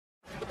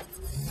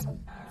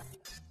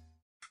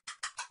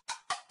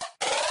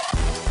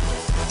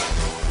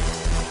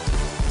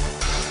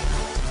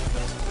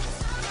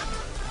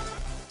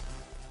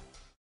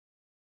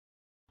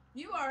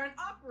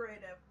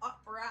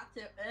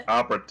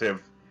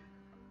operative.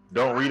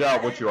 Don't read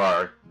out what you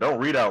are. Don't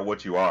read out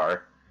what you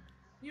are.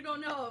 You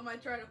don't know. Am I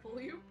trying to fool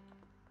you?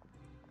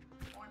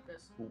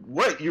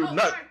 Wait, you're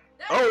not.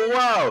 Oh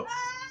wow.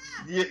 Ah!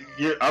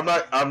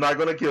 I'm not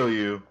gonna kill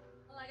you.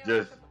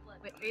 Just.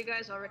 Wait, are you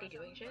guys already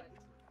doing shit?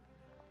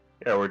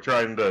 Yeah, we're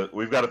trying to.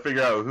 We've got to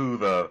figure out who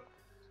the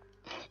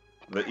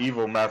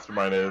evil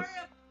mastermind is.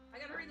 I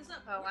gotta hurry this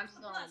up. Oh, I'm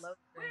still on low.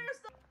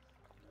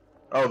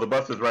 Oh, the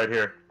bus is right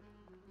here.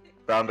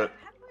 Found it.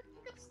 How do I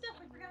pick up stuff?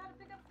 I forgot how to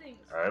pick up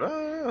things. I don't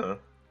know.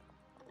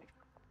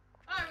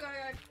 Alright, we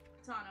got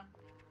Katana.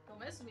 Don't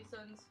mess with me,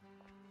 sons.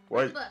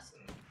 Wait.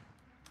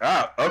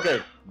 Ah,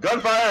 okay.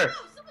 Gunfire!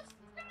 Oh, someone's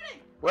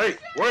shooting! Wait,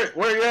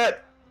 where you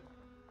at?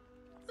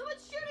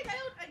 Someone's shooting!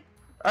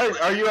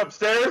 Are you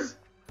upstairs?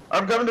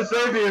 I'm coming to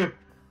save you!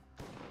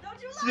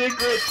 Don't you lie!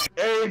 Secret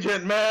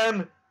agent,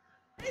 man!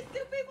 These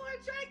two people are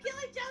trying to kill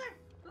each other!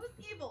 Who's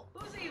evil?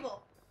 Who's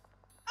evil?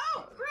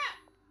 Oh, crap!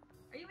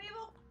 Are you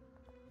evil?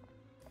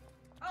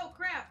 Oh,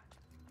 crap.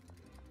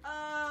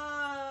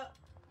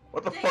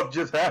 What the fuck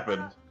just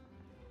happened?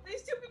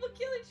 These two people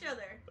kill each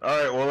other.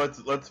 Alright, well,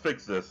 let's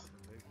fix this.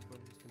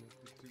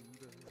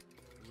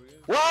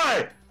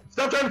 Why?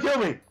 Stop trying to kill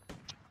me!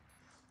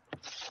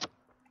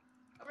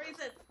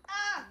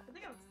 I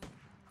think I'm...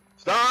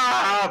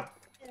 Stop!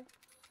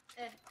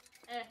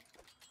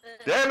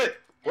 Damn it!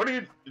 What are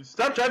you...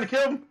 Stop trying to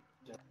kill him!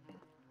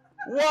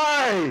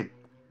 Why?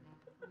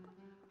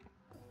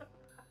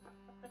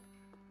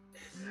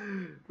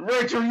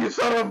 Rachel, you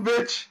son of a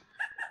bitch!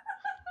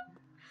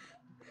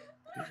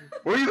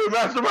 Were you the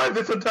mastermind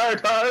this entire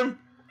time?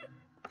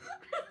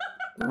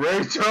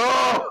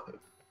 Rachel!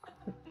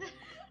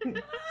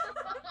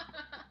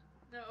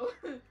 No,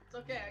 it's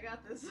okay, I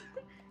got this.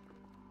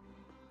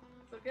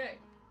 It's okay.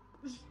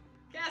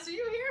 Cass, are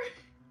you here?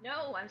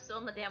 No, I'm still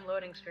in the damn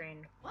loading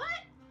screen.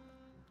 What?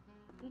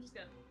 I'm just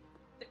gonna...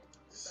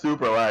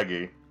 Super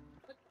laggy.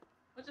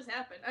 What just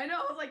happened? I know,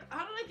 I was like,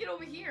 how did I get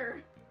over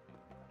here?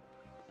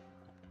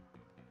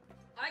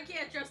 I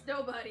can't trust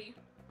nobody.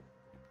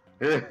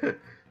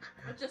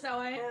 That's just how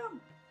I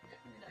am.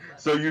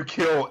 So you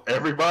kill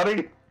everybody?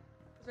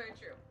 That's very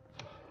true.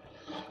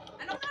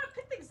 I don't know how to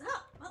pick things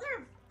up. Mother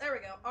of... There we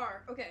go.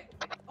 R. Okay.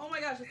 Oh my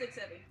gosh, this thing's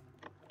heavy.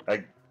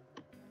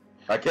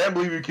 I can't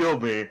believe you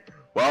killed me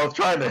while I was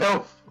trying to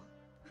help.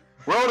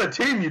 We're on a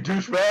team, you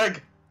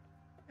douchebag.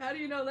 How do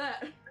you know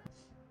that?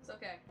 It's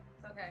okay.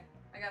 It's okay.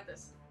 I got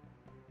this.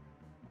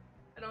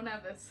 I don't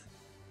have this.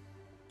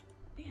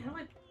 Dang, how do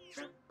I...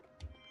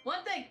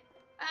 One thing!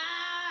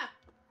 Ah!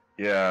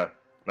 Yeah.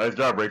 Nice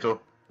job,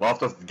 Rachel.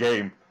 Lost us the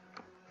game.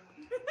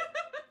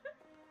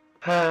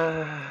 Who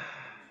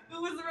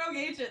was the rogue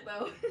agent,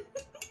 though?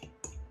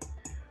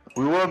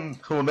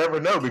 We'll never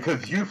know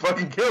because you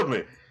fucking killed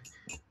me.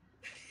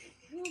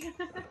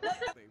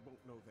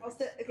 I'll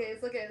sit. Okay,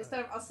 it's okay. This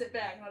time I'll sit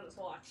back and I'll just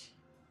watch.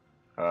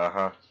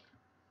 Uh-huh.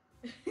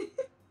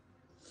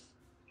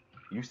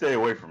 You stay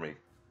away from me.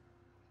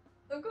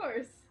 Of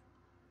course.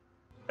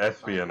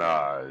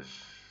 Espionage.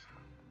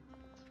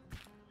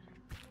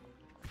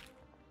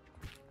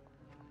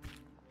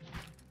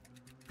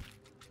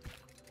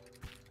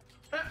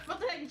 What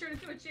the heck? You turned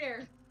into a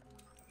chair.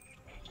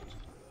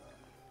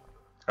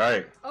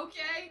 Alright.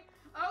 Okay.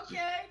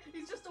 Okay.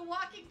 He's just a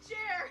walking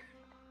chair.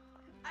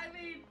 I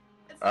mean,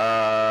 it's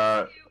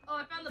Oh,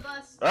 I found the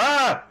bus.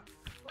 Ah!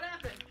 What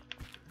happened?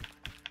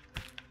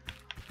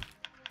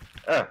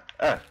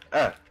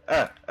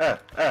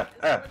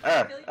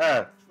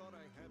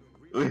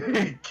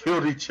 We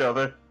killed each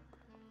other.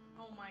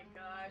 Oh my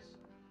gosh.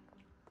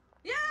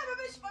 Yeah,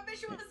 my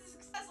mission was a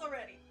success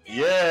already. Damn.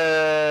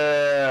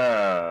 Yeah.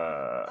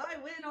 I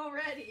win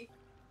already.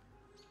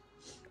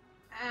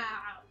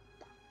 Ow.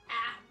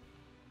 Ah.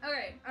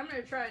 Okay, I'm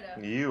gonna try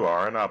to You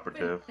are an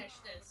operative. finish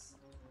this.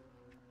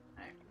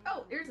 Alright.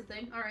 Oh, here's the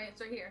thing. Alright,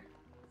 it's right here.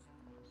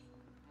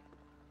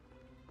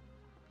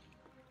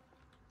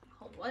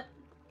 Hold what?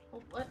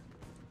 Hold what?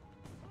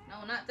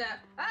 No, not that.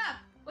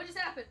 Ah! What just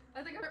happened?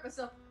 I think I hurt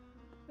myself.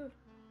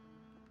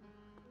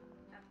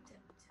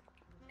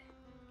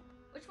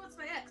 Which one's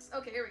my X?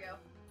 Okay, here we go.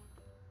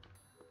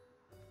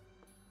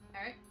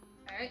 Alright,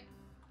 alright.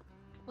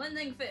 One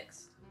thing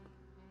fixed.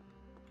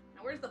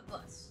 Now where's the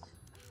bust?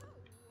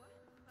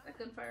 That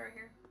gunfire right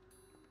here.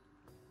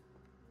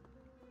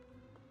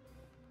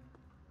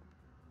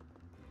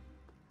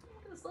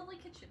 Look at this lovely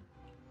kitchen.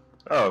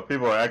 Oh,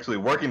 people are actually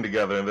working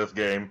together in this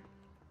game.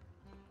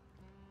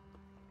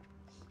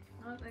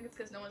 I think it's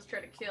because no one's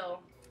trying to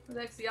kill. Who's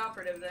actually the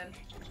operative then?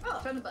 Oh,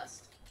 I found the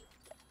bust.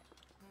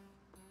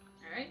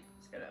 Alright,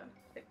 just gotta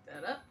pick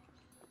that up.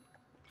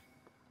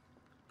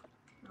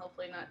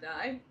 Hopefully not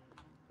die.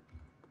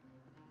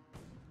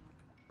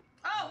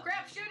 Oh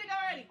crap, shooting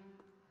already!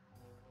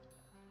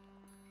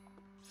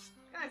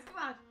 Guys,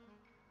 come on!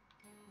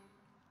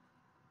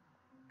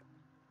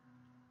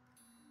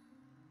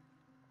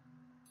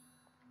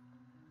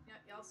 Yeah,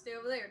 y'all stay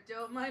over there,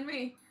 don't mind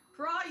me.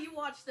 Pra, you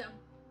watch them.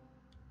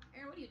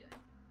 Aaron, what are you doing?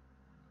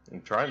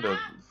 I'm trying to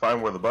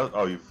find where the bus.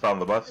 Oh, you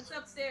found the bus? It's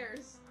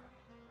upstairs.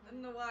 I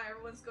don't know why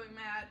everyone's going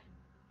mad.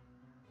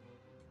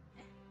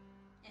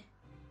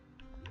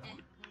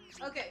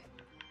 Okay.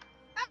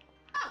 Ah!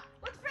 Ah!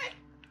 What the frick?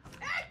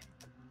 Hey!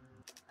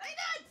 What are you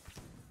doing?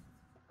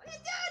 What are you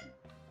doing?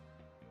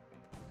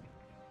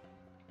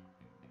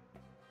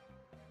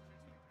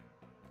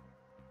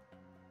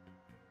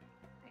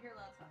 I hear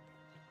loud talk.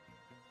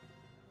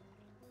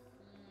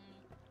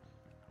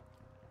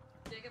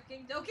 Jacob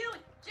King, don't kill me!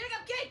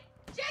 Jacob King!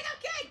 Jacob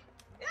King!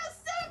 You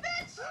son of a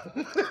bitch!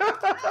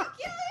 I'll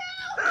kill you!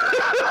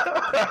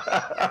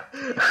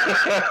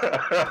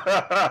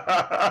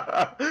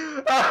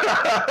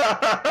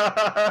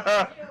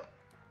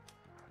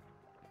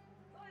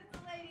 It's always the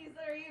ladies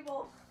that are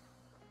evil.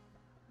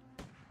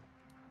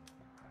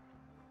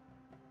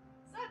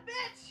 Son of a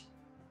bitch!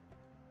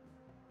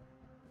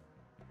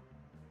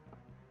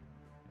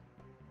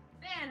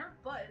 Man, her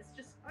butt is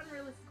just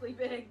unrealistically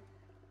big.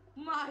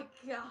 My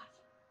god.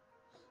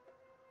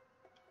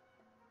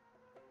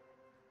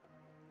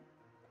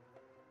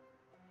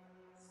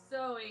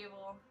 So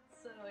evil.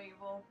 So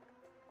evil.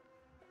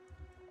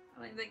 I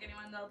don't even think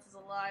anyone else is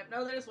alive.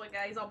 No, there's one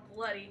guy. He's all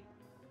bloody.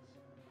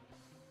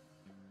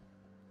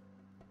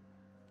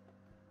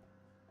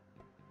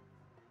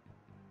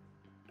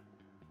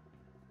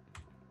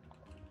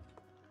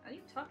 How do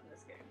you talk in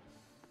this game?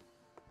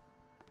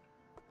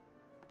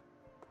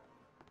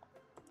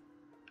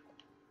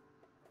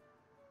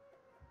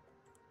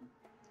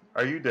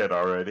 Are you dead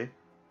already?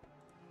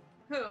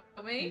 Who?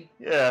 Me?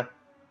 Yeah.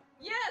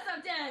 Yes,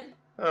 I'm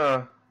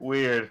dead!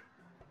 Weird.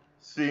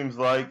 Seems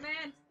like Oh,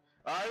 man.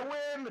 I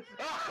win!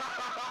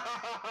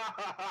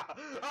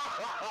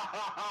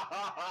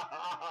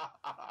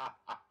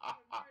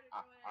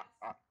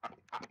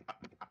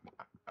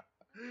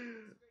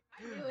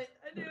 I knew it.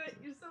 I knew it.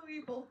 You're so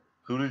evil.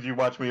 Who did you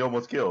watch me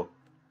almost kill?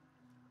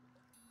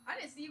 I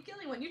didn't see you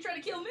killing one. You tried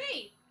to kill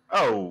me.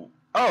 Oh.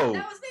 Oh.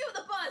 That was me with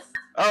the bus.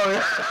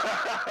 Oh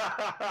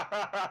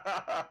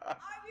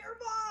I'm your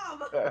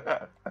mom.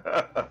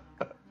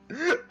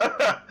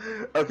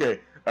 Okay.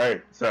 All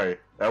right. Sorry.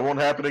 That won't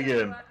happen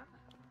again.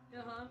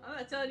 I'm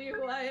not telling you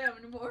who I am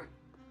anymore.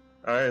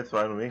 All right. It's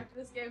fine with me. After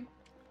this game,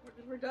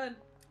 we're done.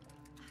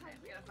 Alright,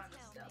 we gotta find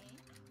this stuff.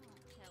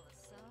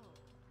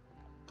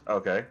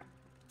 Okay.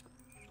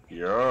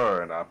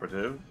 You're an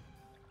operative.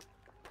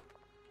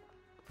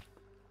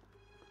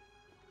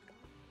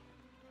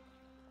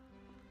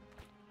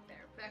 There,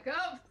 back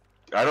up.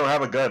 I don't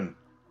have a gun.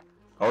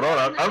 Hold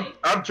on.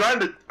 I'm trying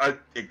to.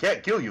 It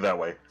can't kill you that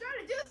way.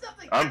 Trying to do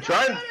something. I'm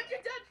trying. Don't you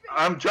touch me.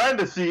 I'm trying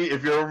to see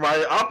if you're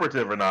my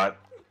operative or not.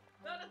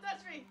 Don't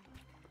touch me.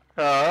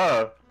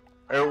 I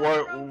I know what?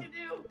 what the rogue can do.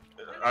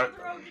 I know what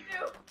the rogue can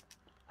do.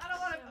 I don't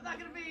want to. I'm not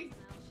gonna be.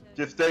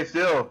 Just stay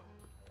still.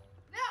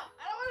 No,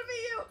 I don't want to be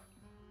you.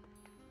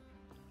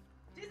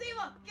 She's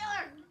evil. Kill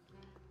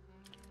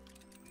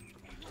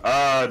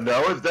her. No,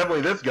 it's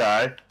definitely this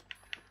guy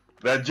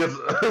that just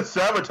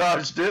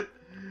sabotaged it.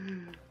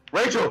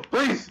 Rachel,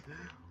 please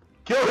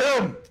kill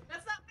him.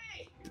 That's not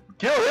me.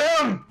 Kill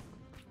him.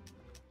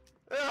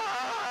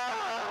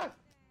 Ah!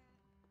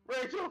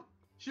 Rachel,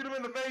 shoot him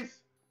in the face.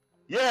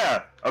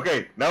 Yeah.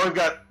 Okay. Now we've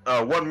got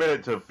 1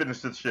 minute to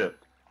finish this shit.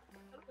 I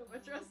don't know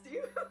if I trust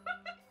you.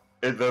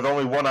 There's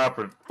only one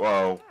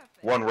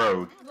one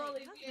rogue. It's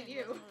only me and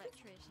you.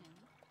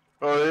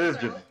 Oh, it is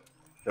just.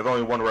 There's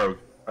only one rogue.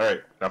 All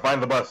right. Now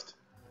find the bust.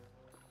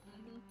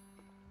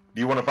 Do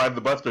you want to find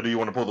the bust or do you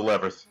want to pull the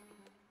levers?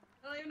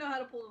 I don't even know how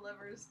to pull the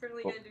levers.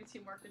 Apparently, you gotta do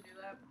teamwork to do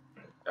that.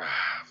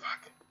 Ah,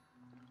 fuck.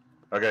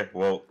 Okay.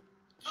 Well,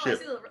 Oh, shit.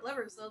 I see the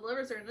levers. The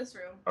levers are in this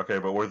room. Okay,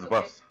 but where's the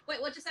Okay. bust? Wait,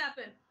 what just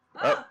happened?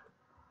 Oh.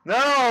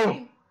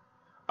 No!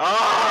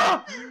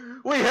 Ah!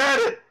 We had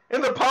it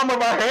in the palm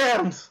of our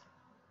hands.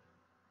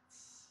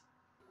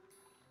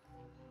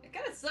 It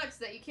kind of sucks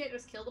that you can't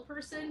just kill the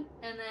person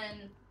and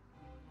then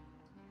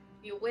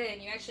you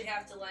win. You actually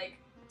have to like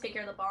take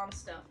care of the bomb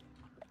stuff.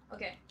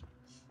 Okay.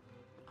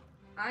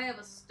 I have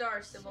a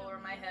star symbol over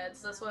my head,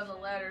 so that's one of the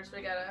letters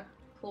we gotta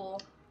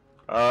pull.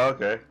 Oh,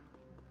 okay.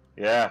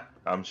 Yeah,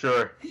 I'm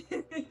sure.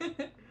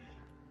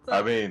 So,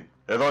 I mean,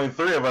 there's only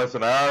 3 of us,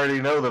 and I already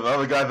know that the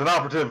other guy's an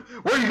operative.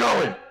 Where are you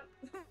going?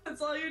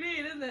 that's all you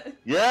need, isn't it?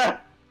 Yeah?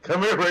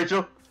 Come here,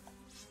 Rachel.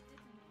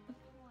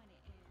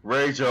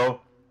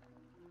 Rachel.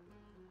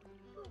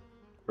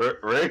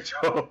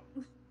 Rachel.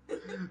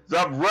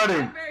 Stop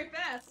running. I'm very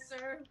fast,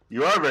 sir.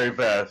 You are very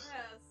fast.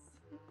 Fast.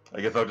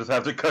 I guess I'll just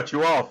have to cut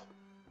you off.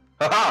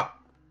 Haha!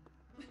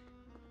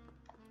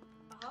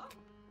 Uh-huh.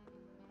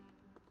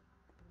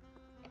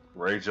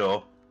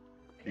 Rachel,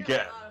 I you hear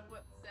can't. a lot of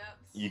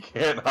footsteps. You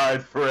can't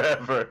hide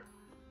forever.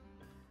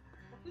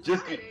 Who's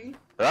just- hiding?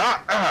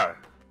 Ah! Ah!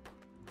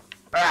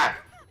 Ah!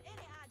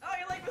 Oh,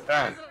 you're like this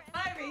Ah. person with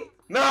Ivy.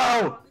 No!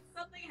 Oh, did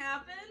something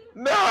happen?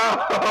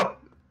 No!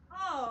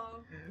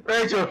 Oh.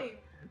 Rachel! Shame.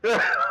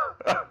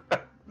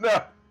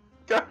 No!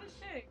 God. What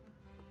a shame.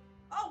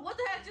 Oh, what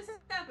the heck just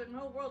happened? My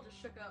whole world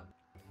just shook up.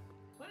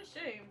 What a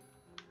shame.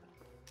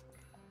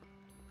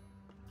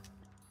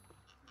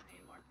 I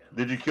need more guns.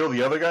 Did you kill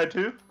the other guy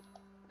too?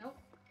 Nope.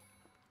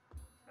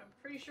 I'm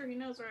pretty sure he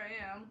knows where I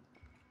am.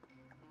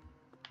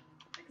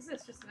 What is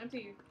this? Just an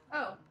empty...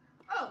 Oh.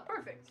 Oh,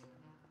 perfect.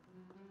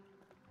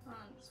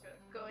 I'm just gonna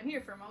go in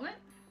here for a moment.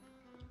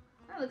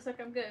 That looks like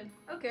I'm good.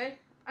 Okay.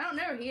 I don't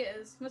know where he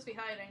is. Must be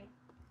hiding.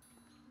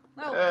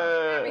 Oh,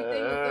 well.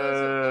 Everything will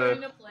go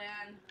according to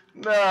plan.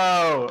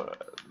 No!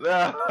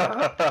 No!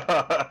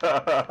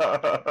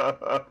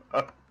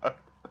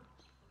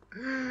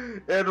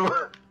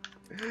 Edward!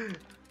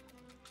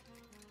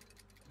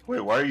 Wait,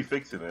 why are you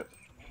fixing it?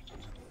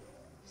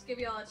 Just give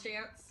y'all a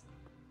chance.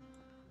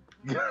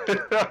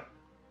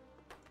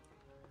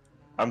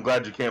 I'm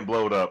glad you can't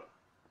blow it up.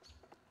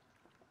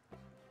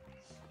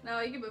 No,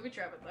 you can booby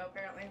trap it though,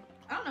 apparently.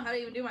 I don't know how to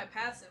even do my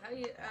passive. How do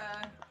you,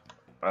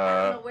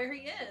 I don't know where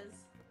he is.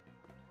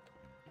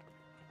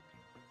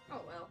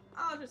 Oh well,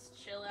 I'll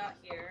just chill out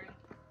here.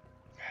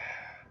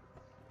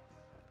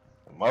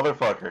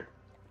 Motherfucker.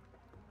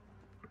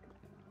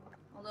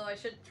 Although I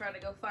should try to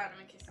go find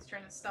him in case he's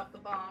trying to stop the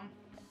bomb.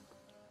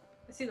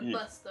 I see the You-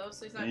 bus though,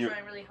 so he's not you-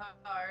 trying really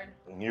hard.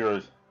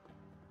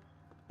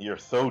 You're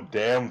so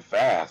damn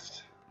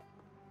fast.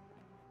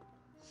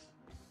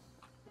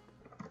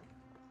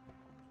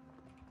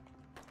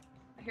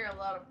 I hear a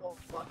lot of bull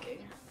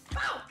fucking.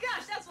 Oh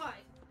gosh, that's why!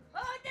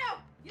 Oh no!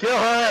 Kill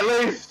her at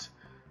least!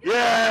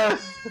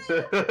 Yes!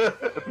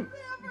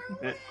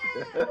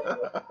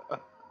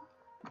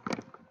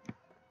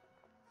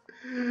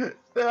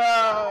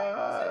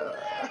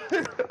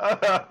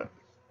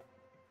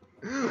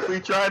 We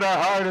tried our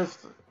hardest.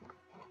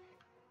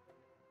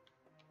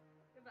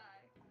 Goodbye.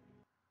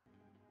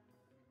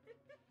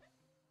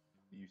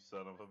 You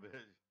son of a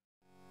bitch.